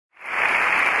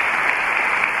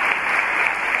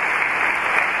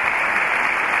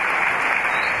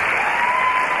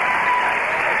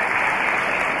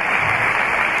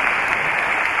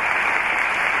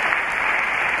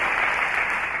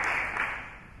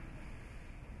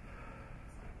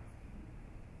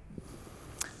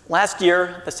Last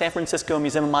year, the San Francisco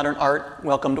Museum of Modern Art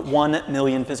welcomed 1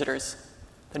 million visitors.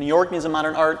 The New York Museum of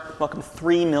Modern Art welcomed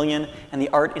 3 million, and the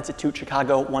Art Institute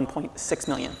Chicago 1.6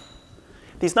 million.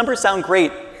 These numbers sound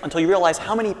great until you realize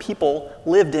how many people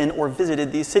lived in or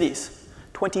visited these cities.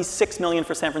 26 million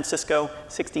for San Francisco,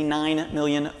 69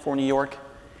 million for New York,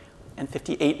 and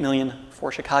 58 million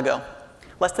for Chicago.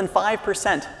 Less than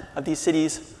 5% of these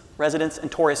cities' residents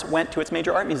and tourists went to its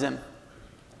major art museum.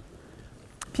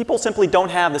 People simply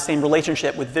don't have the same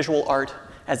relationship with visual art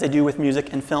as they do with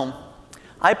music and film.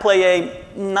 I play a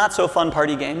not-so-fun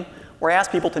party game where I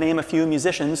ask people to name a few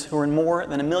musicians who earned more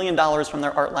than $1 million from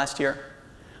their art last year.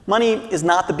 Money is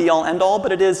not the be-all, end-all,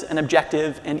 but it is an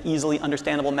objective and easily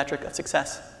understandable metric of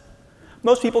success.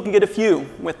 Most people can get a few,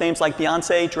 with names like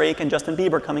Beyoncé, Drake, and Justin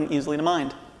Bieber coming easily to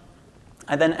mind.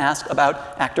 I then ask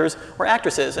about actors or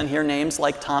actresses and hear names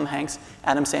like Tom Hanks,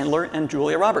 Adam Sandler, and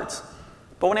Julia Roberts.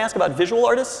 But when I ask about visual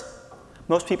artists,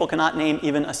 most people cannot name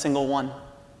even a single one.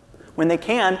 When they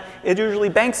can, it's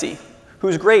usually Banksy,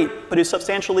 who's great, but who's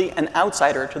substantially an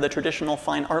outsider to the traditional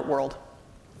fine art world.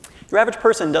 Your average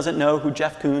person doesn't know who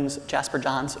Jeff Koons, Jasper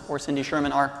Johns, or Cindy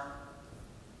Sherman are.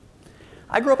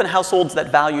 I grew up in households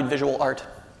that valued visual art.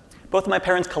 Both of my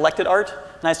parents collected art,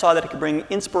 and I saw that it could bring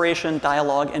inspiration,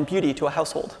 dialogue, and beauty to a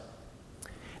household.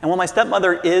 And while my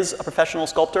stepmother is a professional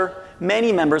sculptor,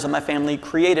 many members of my family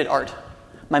created art.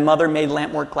 My mother made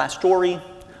lampwork glass jewelry,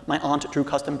 my aunt drew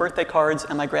custom birthday cards,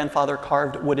 and my grandfather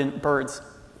carved wooden birds.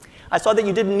 I saw that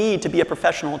you didn't need to be a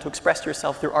professional to express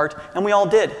yourself through art, and we all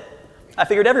did. I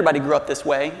figured everybody grew up this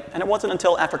way, and it wasn't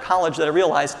until after college that I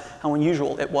realized how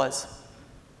unusual it was.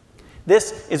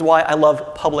 This is why I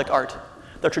love public art.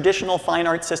 The traditional fine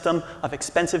art system of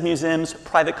expensive museums,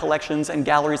 private collections, and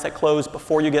galleries that close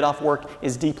before you get off work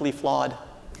is deeply flawed.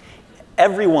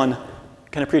 Everyone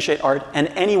can appreciate art, and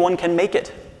anyone can make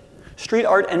it. Street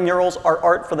art and murals are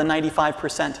art for the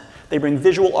 95%. They bring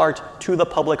visual art to the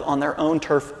public on their own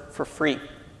turf for free.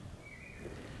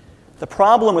 The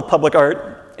problem with public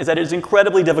art is that it is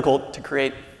incredibly difficult to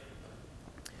create.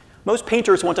 Most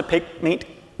painters want to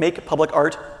make public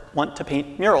art want to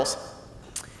paint murals.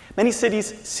 Many cities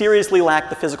seriously lack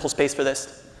the physical space for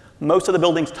this. Most of the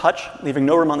buildings touch, leaving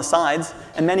no room on the sides,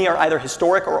 and many are either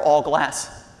historic or all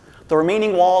glass. The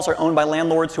remaining walls are owned by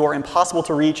landlords who are impossible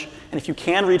to reach, and if you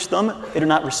can reach them, they do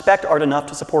not respect art enough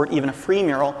to support even a free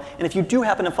mural, and if you do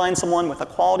happen to find someone with a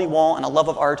quality wall and a love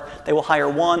of art, they will hire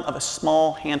one of a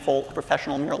small handful of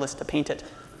professional muralists to paint it.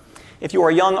 If you are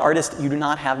a young artist, you do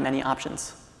not have many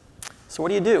options. So what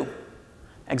do you do?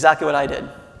 Exactly what I did.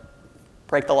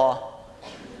 Break the law.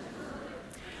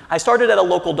 I started at a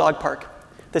local dog park.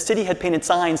 The city had painted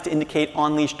signs to indicate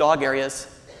on-leash dog areas.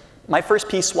 My first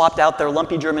piece swapped out their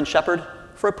lumpy German Shepherd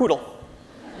for a poodle.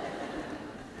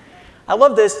 I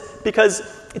love this because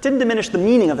it didn't diminish the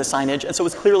meaning of the signage, and so it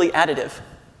was clearly additive.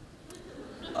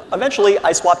 Eventually,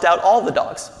 I swapped out all the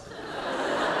dogs.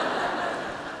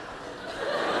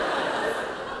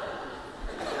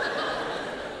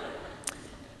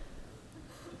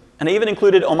 And I even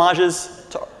included homages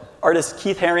to artists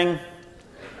Keith Haring,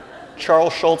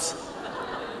 Charles Schultz,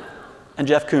 and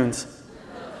Jeff Koons.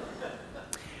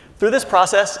 Through this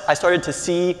process, I started to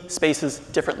see spaces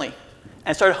differently,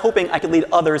 and started hoping I could lead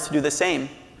others to do the same.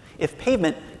 If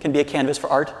pavement can be a canvas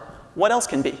for art, what else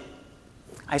can be?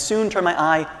 I soon turned my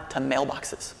eye to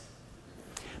mailboxes.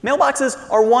 Mailboxes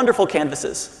are wonderful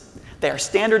canvases. They are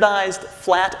standardized,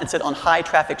 flat, and sit on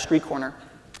high-traffic street corner.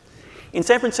 In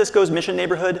San Francisco's Mission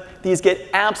neighborhood, these get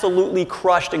absolutely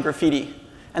crushed in graffiti,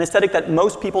 an aesthetic that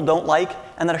most people don't like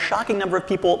and that a shocking number of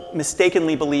people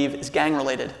mistakenly believe is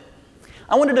gang-related.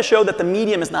 I wanted to show that the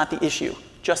medium is not the issue,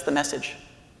 just the message.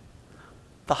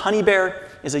 The honey bear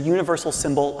is a universal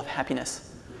symbol of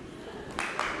happiness.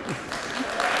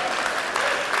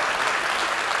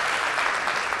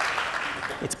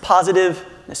 It's positive,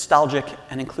 nostalgic,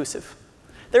 and inclusive.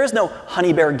 There is no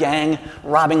honey bear gang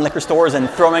robbing liquor stores and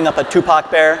throwing up a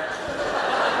Tupac bear.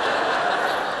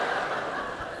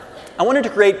 I wanted to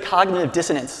create cognitive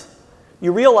dissonance.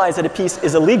 You realize that a piece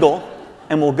is illegal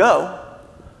and will go,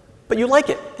 but you like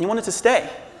it and you want it to stay.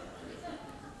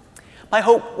 My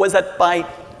hope was that by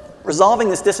resolving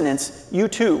this dissonance, you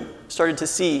too started to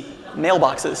see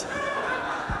mailboxes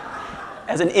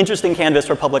as an interesting canvas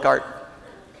for public art.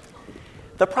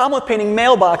 The problem with painting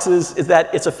mailboxes is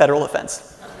that it's a federal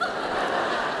offense.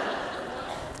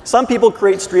 Some people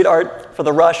create street art for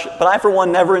the rush, but I, for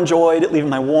one, never enjoyed leaving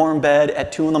my warm bed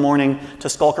at 2 in the morning to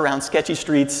skulk around sketchy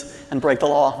streets and break the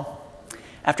law.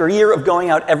 After a year of going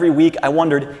out every week, I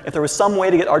wondered if there was some way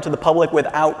to get art to the public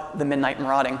without the midnight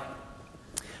marauding.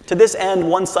 To this end,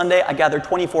 one Sunday, I gathered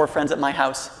 24 friends at my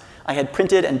house. I had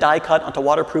printed and die cut onto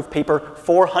waterproof paper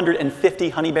 450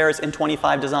 honey bears in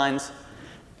 25 designs.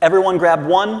 Everyone grabbed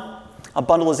one, a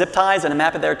bundle of zip ties, and a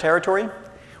map of their territory.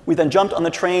 We then jumped on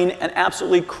the train and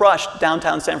absolutely crushed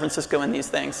downtown San Francisco in these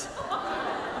things.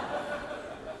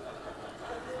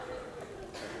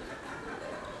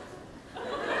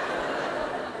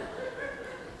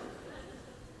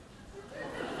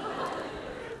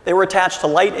 They were attached to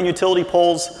light and utility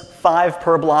poles, 5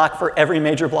 per block for every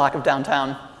major block of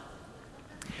downtown.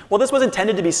 While this was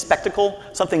intended to be spectacle,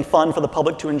 something fun for the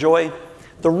public to enjoy,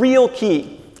 the real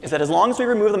key is that as long as we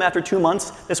removed them after 2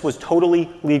 months, this was totally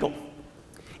legal.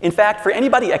 In fact, for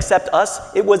anybody except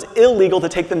us, it was illegal to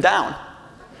take them down.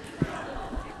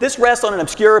 This rests on an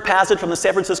obscure passage from the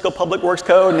San Francisco Public Works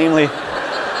Code, namely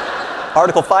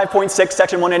Article 5.6,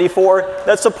 Section 184,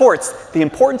 that supports the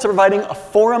importance of providing a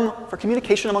forum for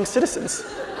communication among citizens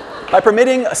by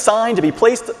permitting a sign to be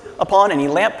placed upon any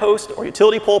lamppost or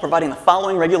utility pole, providing the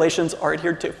following regulations are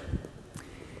adhered to.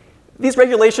 These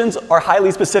regulations are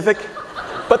highly specific,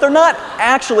 but they're not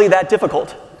actually that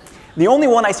difficult. The only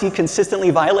one I see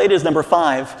consistently violated is number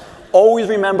 5. Always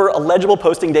remember a legible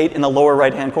posting date in the lower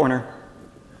right-hand corner.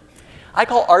 I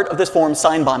call art of this form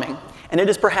sign bombing, and it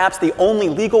is perhaps the only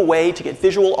legal way to get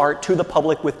visual art to the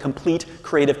public with complete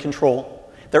creative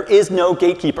control. There is no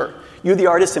gatekeeper. You, the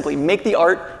artist, simply make the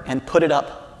art and put it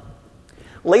up.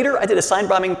 Later, I did a sign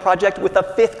bombing project with a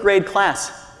 5th grade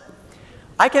class.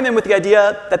 I came in with the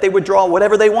idea that they would draw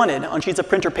whatever they wanted on sheets of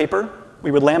printer paper.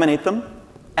 We would laminate them,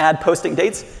 add posting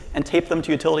dates, and tape them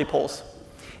to utility poles.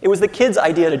 It was the kids'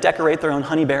 idea to decorate their own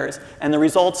honey bears, and the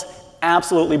results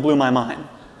absolutely blew my mind.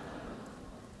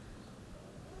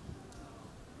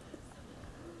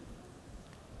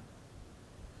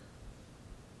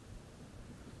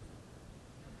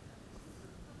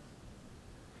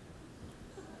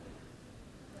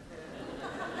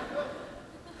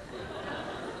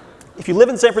 If you live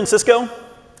in San Francisco,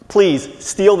 please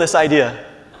steal this idea.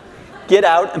 Get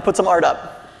out and put some art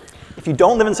up. If you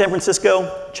don't live in San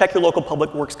Francisco, check your local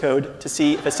public works code to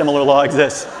see if a similar law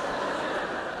exists.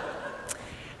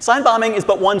 Sign bombing is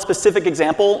but one specific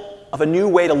example of a new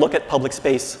way to look at public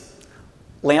space.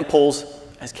 Lamp poles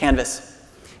as canvas.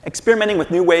 Experimenting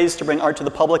with new ways to bring art to the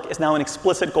public is now an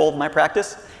explicit goal of my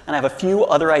practice, and I have a few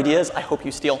other ideas I hope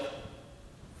you steal.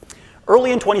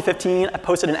 Early in 2015, I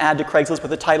posted an ad to Craigslist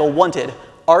with the title, "Wanted,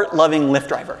 Art-Loving Lyft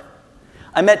Driver."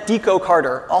 I met Deco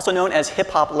Carter, also known as Hip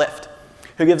Hop Lyft,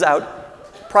 who gives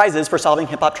out prizes for solving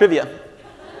hip hop trivia.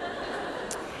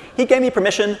 He gave me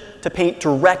permission to paint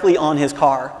directly on his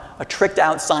car, a tricked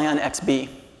out Scion XB.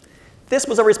 This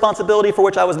was a responsibility for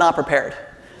which I was not prepared.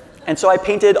 And so I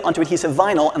painted onto adhesive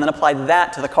vinyl and then applied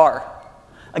that to the car.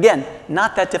 Again,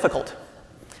 not that difficult.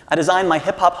 I designed my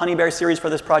Hip Hop Honey Bear series for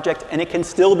this project, and it can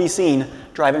still be seen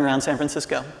driving around San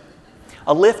Francisco.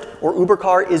 A Lyft or Uber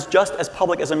car is just as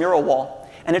public as a mural wall,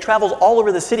 and it travels all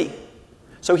over the city.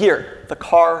 So here, the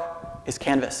car is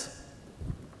canvas.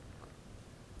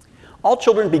 All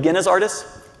children begin as artists,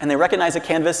 and they recognize a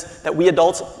canvas that we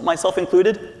adults, myself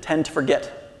included, tend to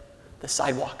forget: the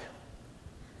sidewalk.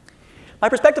 My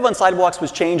perspective on sidewalks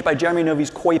was changed by Jeremy Novi's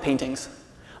koi paintings.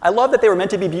 I love that they were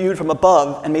meant to be viewed from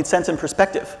above and made sense in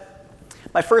perspective.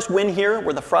 My first win here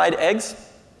were the fried eggs,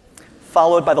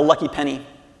 followed by the lucky penny.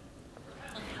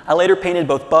 I later painted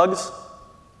both bugs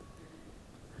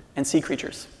and sea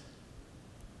creatures.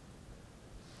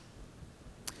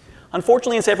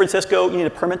 Unfortunately, in San Francisco, you need a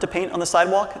permit to paint on the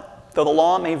sidewalk, though the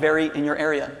law may vary in your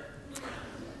area.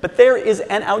 But there is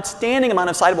an outstanding amount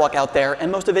of sidewalk out there,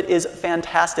 and most of it is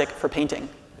fantastic for painting.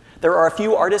 There are a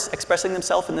few artists expressing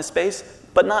themselves in this space,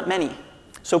 but not many.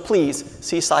 So please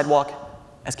see sidewalk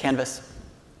as canvas.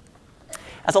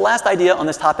 As a last idea on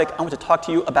this topic, I want to talk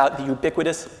to you about the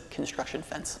ubiquitous construction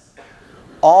fence.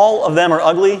 All of them are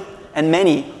ugly, and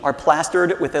many are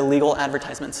plastered with illegal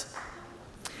advertisements.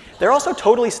 They're also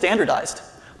totally standardized.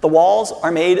 The walls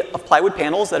are made of plywood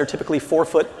panels that are typically 4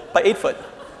 foot by 8 foot.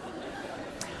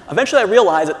 Eventually, I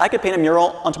realized that I could paint a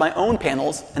mural onto my own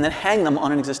panels and then hang them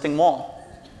on an existing wall.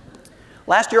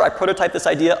 Last year, I prototyped this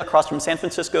idea across from San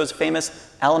Francisco's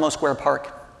famous Alamo Square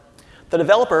Park. The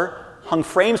developer hung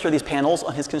frames for these panels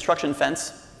on his construction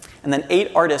fence, and then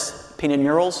 8 artists painted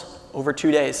murals over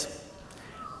 2 days.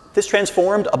 This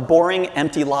transformed a boring,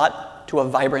 empty lot to a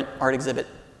vibrant art exhibit.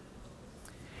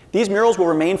 These murals will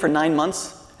remain for 9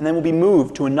 months, and then will be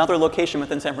moved to another location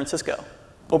within San Francisco,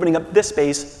 opening up this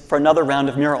space for another round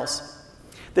of murals.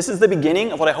 This is the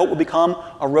beginning of what I hope will become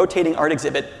a rotating art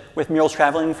exhibit with murals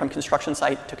traveling from construction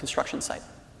site to construction site.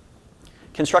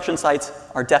 Construction sites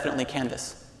are definitely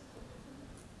canvas.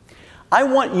 I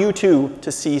want you too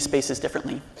to see spaces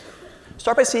differently.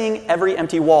 Start by seeing every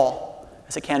empty wall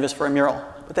as a canvas for a mural,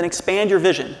 but then expand your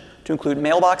vision to include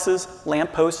mailboxes,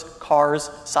 lampposts,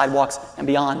 cars, sidewalks, and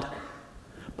beyond.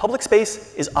 Public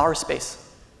space is our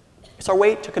space. It's our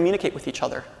way to communicate with each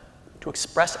other, to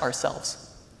express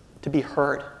ourselves, to be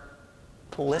heard,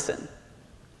 to listen,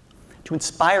 to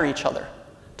inspire each other,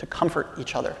 to comfort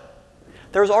each other.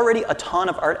 There's already a ton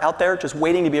of art out there just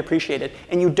waiting to be appreciated,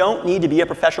 and you don't need to be a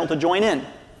professional to join in.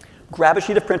 Grab a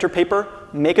sheet of printer paper,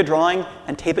 make a drawing,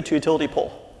 and tape it to a utility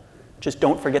pole. Just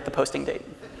don't forget the posting date.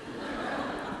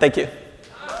 Thank you.